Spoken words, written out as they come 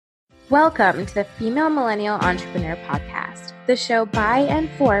Welcome to the Female Millennial Entrepreneur Podcast, the show by and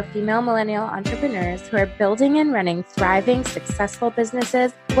for female millennial entrepreneurs who are building and running thriving, successful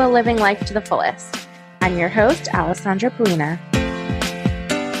businesses while living life to the fullest. I'm your host, Alessandra Polina.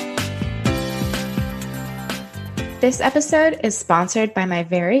 This episode is sponsored by my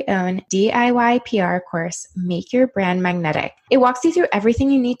very own DIY PR course, Make Your Brand Magnetic. It walks you through everything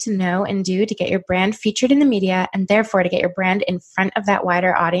you need to know and do to get your brand featured in the media and therefore to get your brand in front of that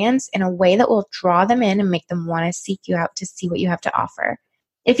wider audience in a way that will draw them in and make them want to seek you out to see what you have to offer.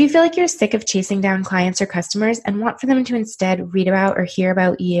 If you feel like you're sick of chasing down clients or customers and want for them to instead read about or hear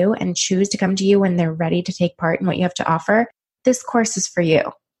about you and choose to come to you when they're ready to take part in what you have to offer, this course is for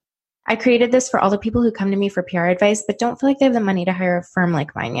you. I created this for all the people who come to me for PR advice, but don't feel like they have the money to hire a firm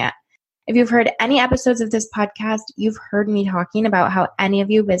like mine yet. If you've heard any episodes of this podcast, you've heard me talking about how any of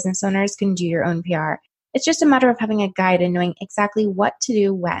you business owners can do your own PR. It's just a matter of having a guide and knowing exactly what to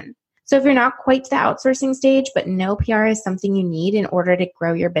do when. So if you're not quite to the outsourcing stage, but know PR is something you need in order to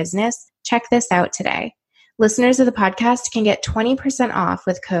grow your business, check this out today. Listeners of the podcast can get 20% off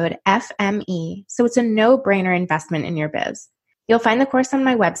with code FME, so it's a no-brainer investment in your biz. You'll find the course on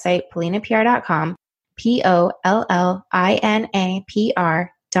my website, PolinaPR.com,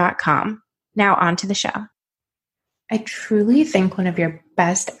 POLLINAPR.com. Now on to the show. I truly think one of your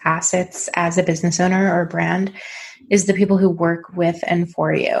best assets as a business owner or brand is the people who work with and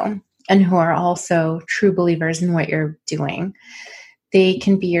for you and who are also true believers in what you're doing. They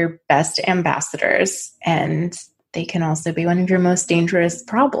can be your best ambassadors and they can also be one of your most dangerous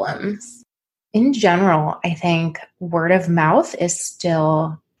problems. In general, I think word of mouth is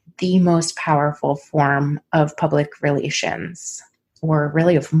still the most powerful form of public relations, or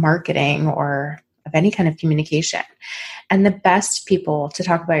really of marketing or of any kind of communication. And the best people to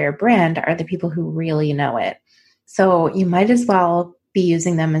talk about your brand are the people who really know it. So you might as well be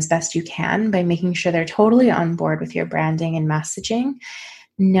using them as best you can by making sure they're totally on board with your branding and messaging,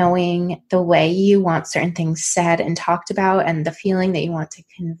 knowing the way you want certain things said and talked about and the feeling that you want to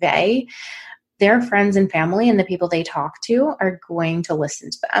convey. Their friends and family and the people they talk to are going to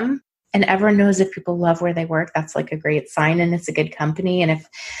listen to them. And everyone knows if people love where they work, that's like a great sign and it's a good company. And if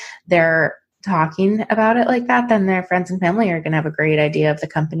they're talking about it like that, then their friends and family are going to have a great idea of the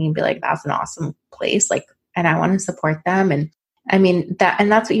company and be like, that's an awesome place. And I want to support them. And I mean,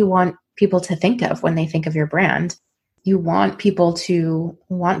 that's what you want people to think of when they think of your brand. You want people to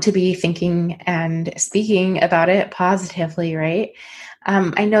want to be thinking and speaking about it positively, right?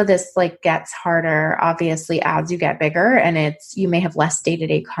 I know this gets harder, obviously, as you get bigger, and you may have less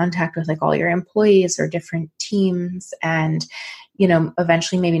day-to-day contact with all your employees or different teams, and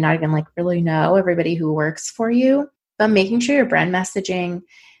eventually maybe not even really know everybody who works for you. But making sure your brand messaging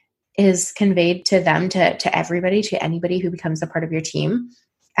is conveyed to them, to everybody, to anybody who becomes a part of your team,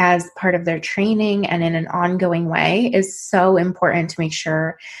 as part of their training and in an ongoing way is so important to make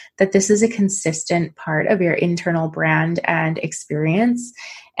sure that this is a consistent part of your internal brand and experience.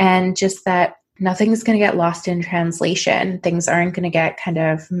 And just that nothing's going to get lost in translation. Things aren't going to get kind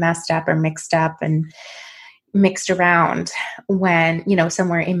of messed up or mixed up and mixed around when,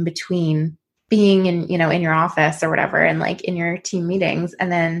 somewhere in between being in your office or whatever and in your team meetings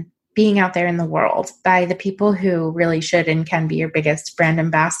and then being out there in the world by the people who really should and can be your biggest brand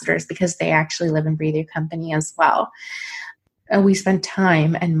ambassadors because they actually live and breathe your company as well. And we spend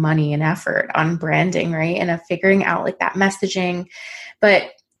time and money and effort on branding, right? And of figuring out that messaging.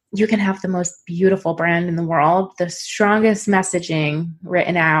 But you can have the most beautiful brand in the world, the strongest messaging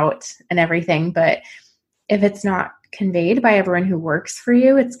written out and everything. But if it's not conveyed by everyone who works for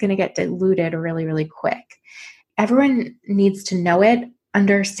you, it's going to get diluted really, really quick. Everyone needs to know it,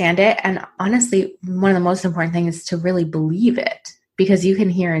 understand it. And honestly, one of the most important things is to really believe it, because you can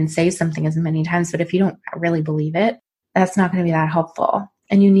hear and say something as many times, but if you don't really believe it, that's not going to be that helpful.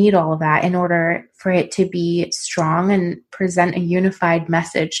 And you need all of that in order for it to be strong and present a unified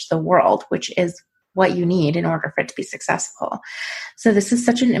message to the world, which is what you need in order for it to be successful. So this is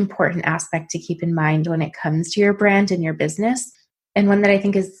such an important aspect to keep in mind when it comes to your brand and your business. And one that I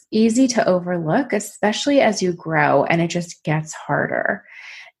think is easy to overlook, especially as you grow and it just gets harder.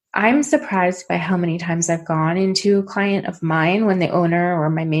 I'm surprised by how many times I've gone into a client of mine when the owner or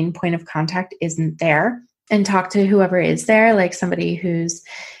my main point of contact isn't there and talk to whoever is there, somebody who's,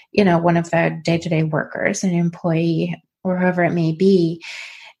 one of the day-to-day workers, an employee or whoever it may be.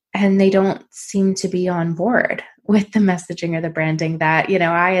 And they don't seem to be on board with the messaging or the branding that,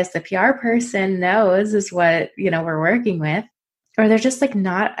 I as the PR person knows is what, we're working with. Or they're just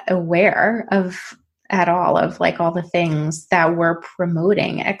not aware of at all of like all the things that we're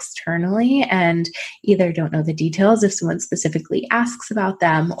promoting externally and either don't know the details if someone specifically asks about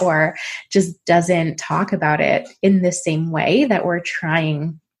them or just doesn't talk about it in the same way that we're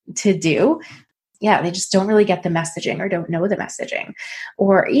trying to do. Yeah, they just don't really get the messaging or don't know the messaging,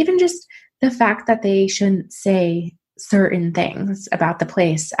 or even just the fact that they shouldn't say certain things about the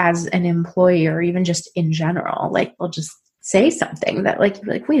place as an employee or even just in general. Like they'll just say something that like,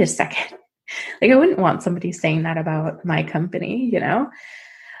 you're like, wait a second. Like I wouldn't want somebody saying that about my company, you know?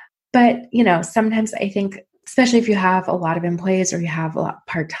 But, you know, sometimes I think, especially if you have a lot of employees or you have a lot of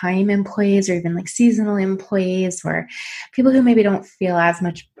part-time employees or even like seasonal employees or people who maybe don't feel as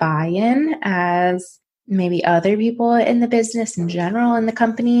much buy-in as maybe other people in the business in general in the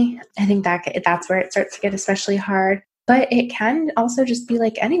company, I think that's where it starts to get especially hard. But it can also just be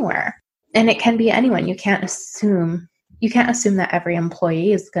like anywhere. And it can be anyone. You can't assume that every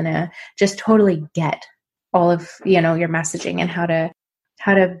employee is going to just totally get all of, you know, your messaging and how to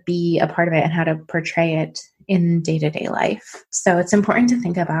be a part of it and how to portray it in day-to-day life. So it's important to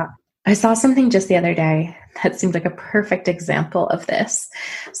think about. I saw something just the other day that seemed like a perfect example of this.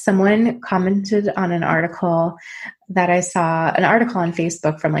 Someone commented on an article that I saw, an article on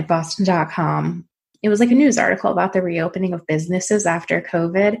Facebook from like Boston.com. It was like a news article about the reopening of businesses after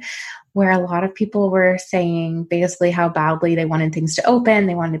COVID, where a lot of people were saying basically how badly they wanted things to open.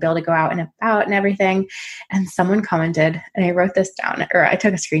 They wanted to be able to go out and about and everything. And someone commented, and I wrote this down, or I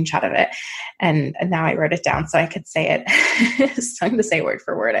took a screenshot of it, and now I wrote it down so I could say it. So I'm going to say word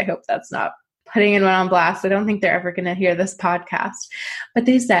for word. I hope that's not putting anyone on blast. I don't think they're ever going to hear this podcast. But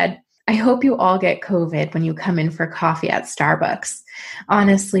they said, I hope you all get COVID when you come in for coffee at Starbucks.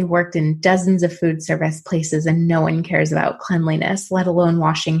 Honestly, worked in dozens of food service places and no one cares about cleanliness, let alone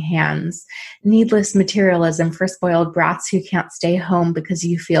washing hands. Needless materialism for spoiled brats who can't stay home because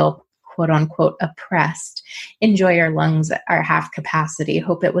you feel quote unquote oppressed. Enjoy your lungs are half capacity.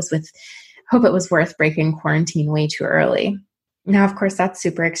 Hope it was worth breaking quarantine way too early. Now, of course, that's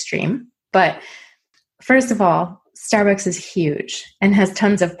super extreme. But first of all, Starbucks is huge and has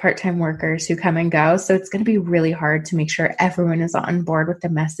tons of part-time workers who come and go. So it's going to be really hard to make sure everyone is on board with the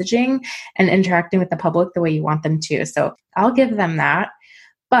messaging and interacting with the public the way you want them to. So I'll give them that.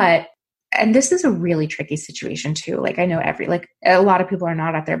 And this is a really tricky situation too. Like I know a lot of people are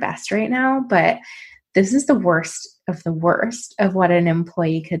not at their best right now, but this is the worst of what an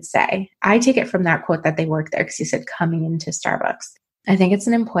employee could say. I take it from that quote that they work there because he said coming into Starbucks. I think it's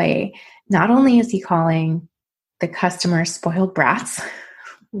an employee. Not only is he calling the customer spoiled brats,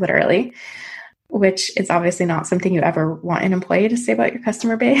 literally, which is obviously not something you ever want an employee to say about your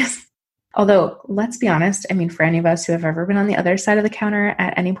customer base. Although, let's be honest, I mean, for any of us who have ever been on the other side of the counter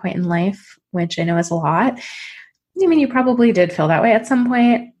at any point in life, which I know is a lot, I mean, you probably did feel that way at some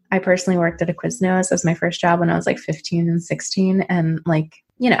point. I personally worked at a Quiznos as my first job when I was like 15 and 16. And like,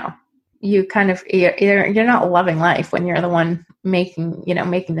 you know, you're not loving life when you're the one making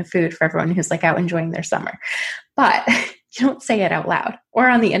the food for everyone who's like out enjoying their summer, but you don't say it out loud or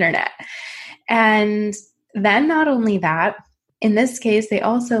on the internet. And then not only that, in this case, they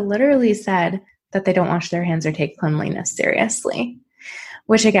also literally said that they don't wash their hands or take cleanliness seriously,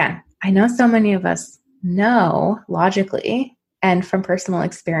 which again, I know so many of us know logically and from personal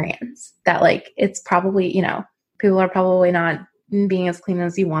experience that like, it's probably, you know, people are probably not being as clean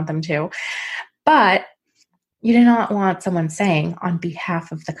as you want them to. But you do not want someone saying on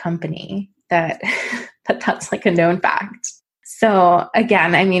behalf of the company that that's like a known fact. So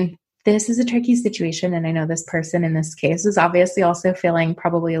again, I mean, this is a tricky situation. And I know this person in this case is obviously also feeling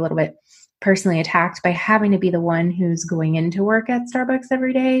probably a little bit personally attacked by having to be the one who's going into work at Starbucks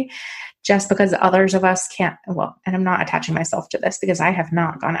every day, just because others of us can't. Well, and I'm not attaching myself to this because I have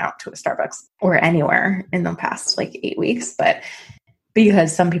not gone out to a Starbucks or anywhere in the past like 8 weeks, but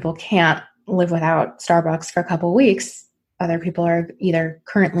because some people can't live without Starbucks for a couple of weeks, other people are either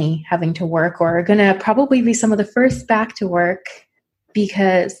currently having to work or are going to probably be some of the first back to work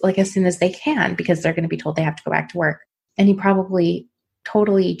because like as soon as they can, because they're going to be told they have to go back to work. And he probably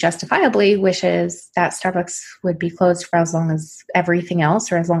totally justifiably wishes that Starbucks would be closed for as long as everything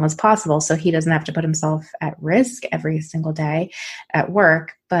else or as long as possible so he doesn't have to put himself at risk every single day at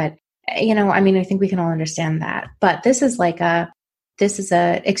work. But, you know, I mean, I think we can all understand that. But this is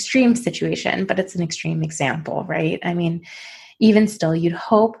a extreme situation, but it's an extreme example, right? I mean, even still, you'd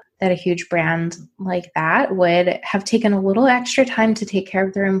hope that a huge brand like that would have taken a little extra time to take care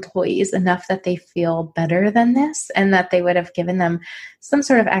of their employees enough that they feel better than this and that they would have given them some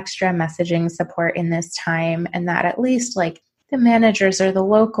sort of extra messaging support in this time and that at least like the managers or the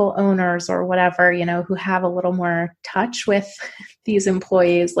local owners or whatever, who have a little more touch with these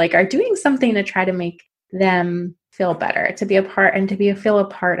employees, like are doing something to try to make them feel better, to be a part and feel a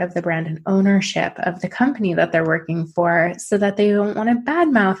part of the brand and ownership of the company that they're working for, so that they don't want to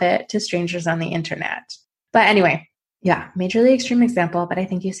badmouth it to strangers on the internet. But anyway, yeah, majorly extreme example, but I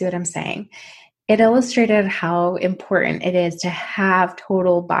think you see what I'm saying. It illustrated how important it is to have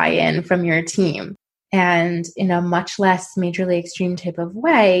total buy-in from your team. And in a much less majorly extreme type of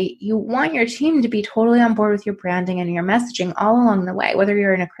way, you want your team to be totally on board with your branding and your messaging all along the way, whether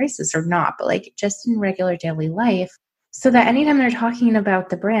you're in a crisis or not, but like just in regular daily life, so that anytime they're talking about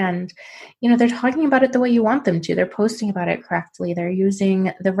the brand, they're talking about it the way you want them to. They're posting about it correctly. They're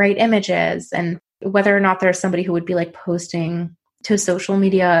using the right images, and whether or not there's somebody who would be like posting to social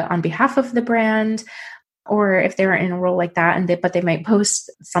media on behalf of the brand, or if they're in a role like that, but they might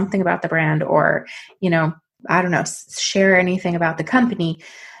post something about the brand, or, I don't know, share anything about the company,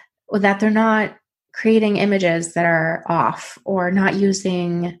 that they're not creating images that are off, or not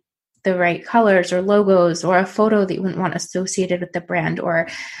using the right colors or logos, or a photo that you wouldn't want associated with the brand, or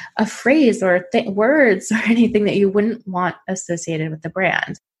a phrase or words or anything that you wouldn't want associated with the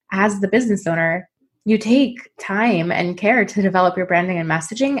brand. As the business owner, you take time and care to develop your branding and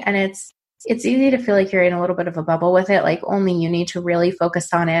messaging, and it's easy to feel like you're in a little bit of a bubble with it. Like only you need to really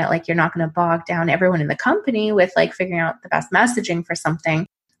focus on it. Like you're not going to bog down everyone in the company with like figuring out the best messaging for something,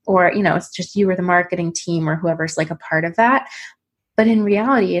 or, it's just you or the marketing team or whoever's like a part of that. But in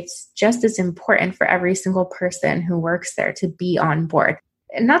reality, it's just as important for every single person who works there to be on board.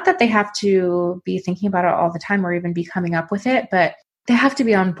 And not that they have to be thinking about it all the time or even be coming up with it, but they have to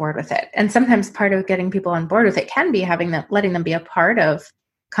be on board with it. And sometimes part of getting people on board with it can be letting them be a part of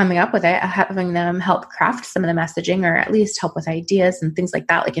coming up with it, having them help craft some of the messaging, or at least help with ideas and things like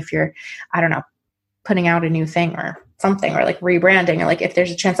that. Like if you're, I don't know, putting out a new thing or something, or like rebranding, or like if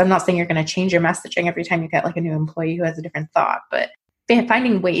there's a chance, I'm not saying you're going to change your messaging every time you get like a new employee who has a different thought, but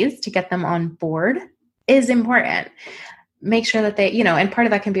finding ways to get them on board is important. Make sure that they, and part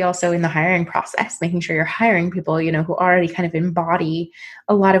of that can be also in the hiring process, making sure you're hiring people, who already kind of embody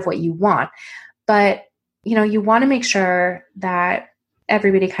a lot of what you want. But, you want to make sure that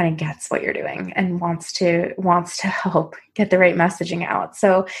everybody kind of gets what you're doing and wants to help get the right messaging out.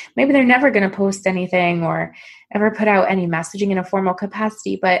 So maybe they're never going to post anything or ever put out any messaging in a formal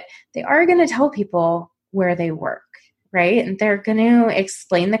capacity, but they are going to tell people where they work, right? And they're going to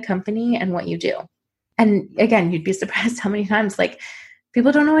explain the company and what you do. And again, you'd be surprised how many times like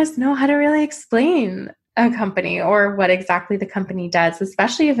people don't always know how to really explain a company or what exactly the company does,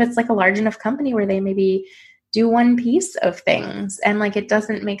 especially if it's like a large enough company where they maybe do one piece of things and like it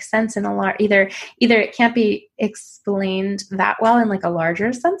doesn't make sense in a lot. Either it can't be explained that well in like a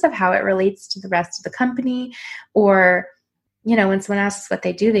larger sense of how it relates to the rest of the company, or when someone asks what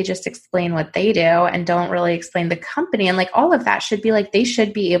they do, they just explain what they do and don't really explain the company. And like all of that should be like, they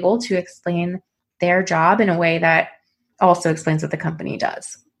should be able to explain their job in a way that also explains what the company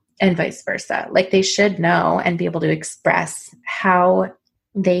does, and vice versa. Like they should know and be able to express how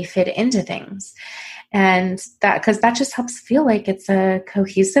they fit into things. And because that just helps feel like it's a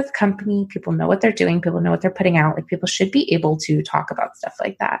cohesive company. People know what they're doing. People know what they're putting out. Like people should be able to talk about stuff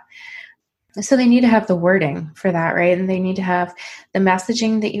like that. So they need to have the wording for that, right? And they need to have the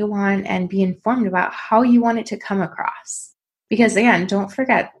messaging that you want and be informed about how you want it to come across. Because again, don't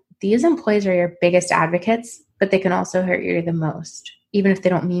forget, these employees are your biggest advocates, but they can also hurt you the most, even if they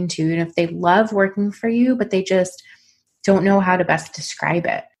don't mean to. And if they love working for you, but they just don't know how to best describe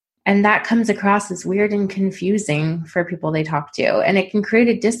it. And that comes across as weird and confusing for people they talk to. And it can create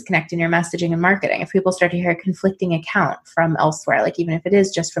a disconnect in your messaging and marketing if people start to hear a conflicting account from elsewhere, like even if it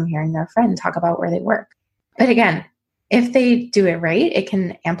is just from hearing their friend talk about where they work. But again, if they do it right, it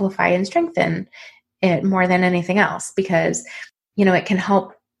can amplify and strengthen it more than anything else, because, it can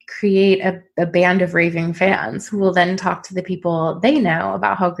help create a band of raving fans who will then talk to the people they know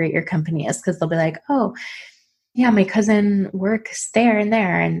about how great your company is, because they'll be like, oh, yeah, my cousin works there and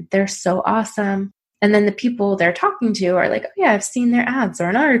there, and they're so awesome. And then the people they're talking to are like, oh yeah, I've seen their ads or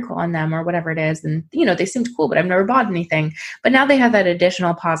an article on them or whatever it is. And, they seemed cool, but I've never bought anything. But now they have that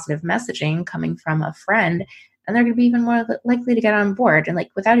additional positive messaging coming from a friend, and they're going to be even more likely to get on board. And like,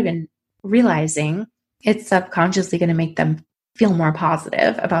 without even realizing, it's subconsciously going to make them feel more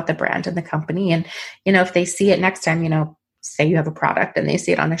positive about the brand and the company. And, if they see it next time, say you have a product and they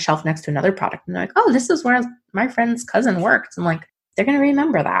see it on a shelf next to another product and they're like, oh, this is where my friend's cousin worked. I'm like, they're going to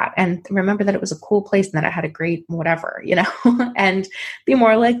remember that and remember that it was a cool place and that it had a great whatever, and be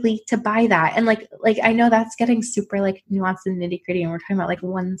more likely to buy that. And like, I know that's getting super like nuanced and nitty gritty, and we're talking about like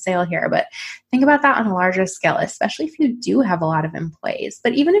one sale here, but think about that on a larger scale, especially if you do have a lot of employees.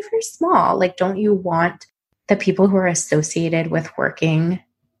 But even if you're small, like, don't you want the people who are associated with working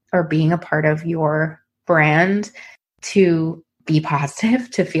or being a part of your brand to be positive,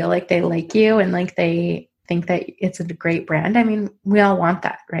 to feel like they like you and like they think that it's a great brand? I mean, we all want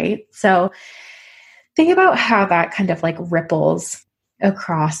that, right? So think about how that kind of like ripples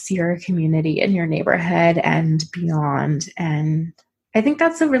across your community and your neighborhood and beyond. And I think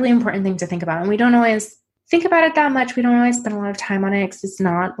that's a really important thing to think about. And we don't always think about it that much. We don't always spend a lot of time on it because it's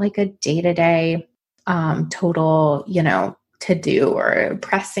not like a day-to-day total, to do or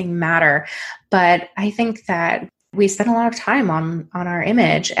pressing matter. But I think that we spend a lot of time on our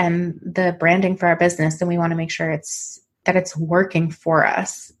image and the branding for our business, and we want to make sure that it's working for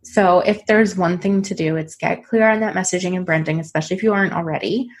us. So if there's one thing to do, it's get clear on that messaging and branding, especially if you aren't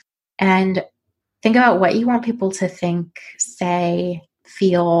already, and think about what you want people to think, say,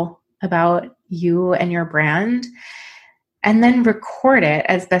 feel about you and your brand, and then record it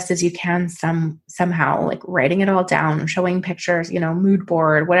as best as you can somehow, like writing it all down, showing pictures, mood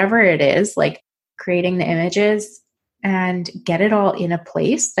board, whatever it is, like creating the images, and get it all in a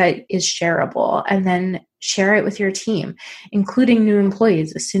place that is shareable, and then share it with your team, including new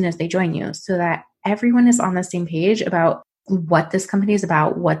employees as soon as they join you, so that everyone is on the same page about what this company is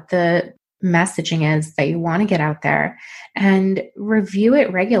about, what the messaging is that you want to get out there, and review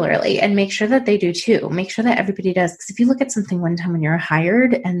it regularly and make sure that they do too. Make sure that everybody does. Because if you look at something one time when you're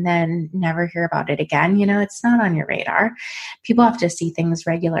hired and then never hear about it again, it's not on your radar. People have to see things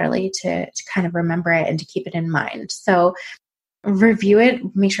regularly to kind of remember it and to keep it in mind. So review it,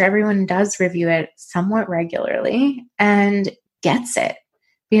 make sure everyone does review it somewhat regularly and gets it.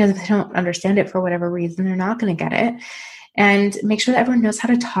 Because if they don't understand it for whatever reason, they're not going to get it. And make sure that everyone knows how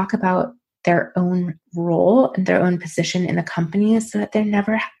to talk about their own role and their own position in the company, so that they're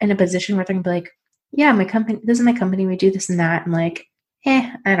never in a position where they're going to be like, yeah, my company, this is my company, we do this and that. I'm like,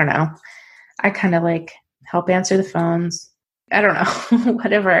 I don't know. I kind of like help answer the phones. I don't know,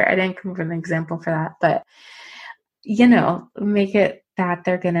 whatever. I didn't come up with an example for that, but make it that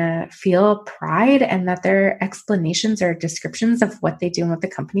they're going to feel pride, and that their explanations or descriptions of what they do and what the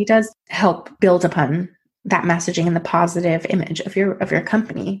company does help build upon that messaging and the positive image of your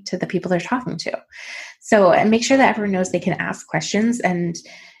company to the people they're talking to. So, and make sure that everyone knows they can ask questions, and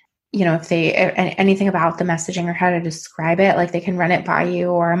if they anything about the messaging or how to describe it, like they can run it by you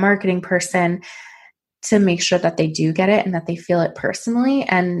or a marketing person to make sure that they do get it and that they feel it personally,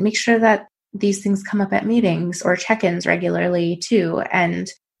 and make sure that these things come up at meetings or check-ins regularly too,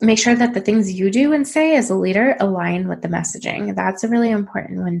 and make sure that the things you do and say as a leader align with the messaging. That's a really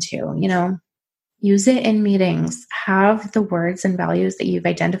important one too. Use it in meetings. Have the words and values that you've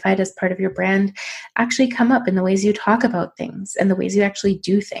identified as part of your brand actually come up in the ways you talk about things and the ways you actually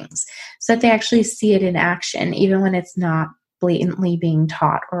do things, so that they actually see it in action, even when it's not blatantly being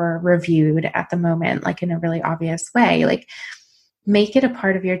taught or reviewed at the moment, like in a really obvious way. Like, make it a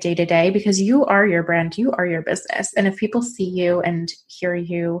part of your day-to-day, because you are your brand, you are your business. And if people see you and hear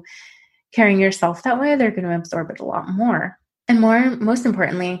you carrying yourself that way, they're going to absorb it a lot more. And most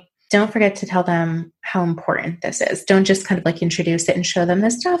importantly, don't forget to tell them how important this is. Don't just kind of like introduce it and show them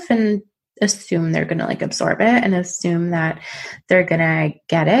this stuff and assume they're going to like absorb it and assume that they're going to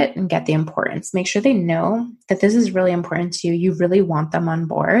get it and get the importance. Make sure they know that this is really important to you. You really want them on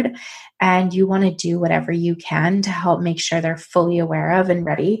board, and you want to do whatever you can to help make sure they're fully aware of and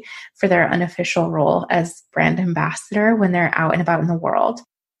ready for their unofficial role as brand ambassador when they're out and about in the world.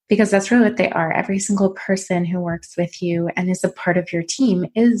 Because that's really what they are. Every single person who works with you and is a part of your team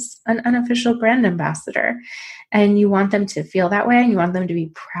is an unofficial brand ambassador. And you want them to feel that way, and you want them to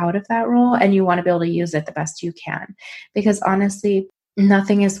be proud of that role, and you want to be able to use it the best you can. Because honestly,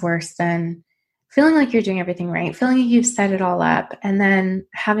 nothing is worse than feeling like you're doing everything right, feeling like you've set it all up, and then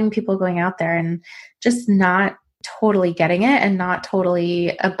having people going out there and just not totally getting it and not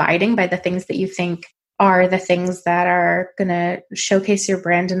totally abiding by the things that you think are the things that are going to showcase your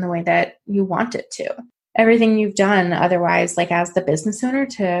brand in the way that you want it to. Everything you've done otherwise, like as the business owner,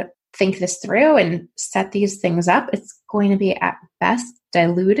 to think this through and set these things up, it's going to be at best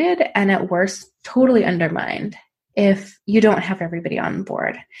diluted and at worst totally undermined if you don't have everybody on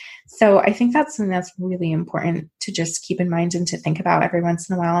board. So I think that's something that's really important to just keep in mind and to think about every once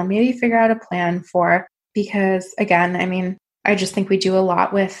in a while, and maybe figure out a plan for, because again, I mean, I just think we do a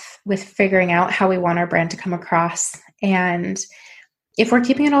lot with figuring out how we want our brand to come across. And if we're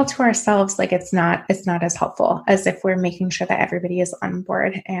keeping it all to ourselves, like it's not as helpful as if we're making sure that everybody is on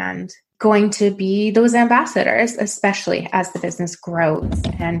board and going to be those ambassadors, especially as the business grows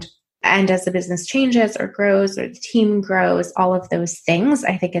and as the business changes or grows or the team grows, all of those things.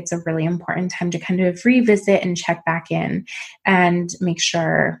 I think it's a really important time to kind of revisit and check back in and make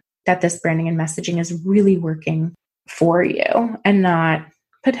sure that this branding and messaging is really working for you and not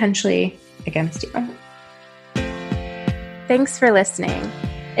potentially against you. Thanks for listening.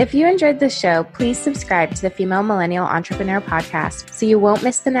 If you enjoyed this show, please subscribe to the Female Millennial Entrepreneur Podcast so you won't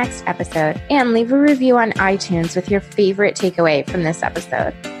miss the next episode, and leave a review on iTunes with your favorite takeaway from this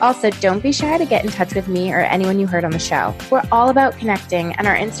episode. Also, don't be shy to get in touch with me or anyone you heard on the show. We're all about connecting, and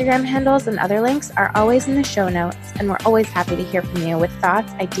our Instagram handles and other links are always in the show notes, and we're always happy to hear from you with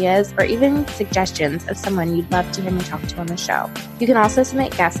thoughts, ideas, or even suggestions of someone you'd love to hear me talk to on the show. You can also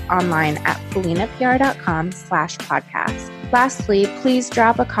submit guests online at felinapr.com/podcast. Lastly, please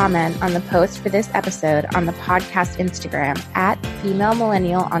drop a comment on the post for this episode on the podcast Instagram at Female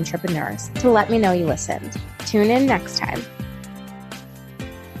Millennial Entrepreneurs to let me know you listened. Tune in next time.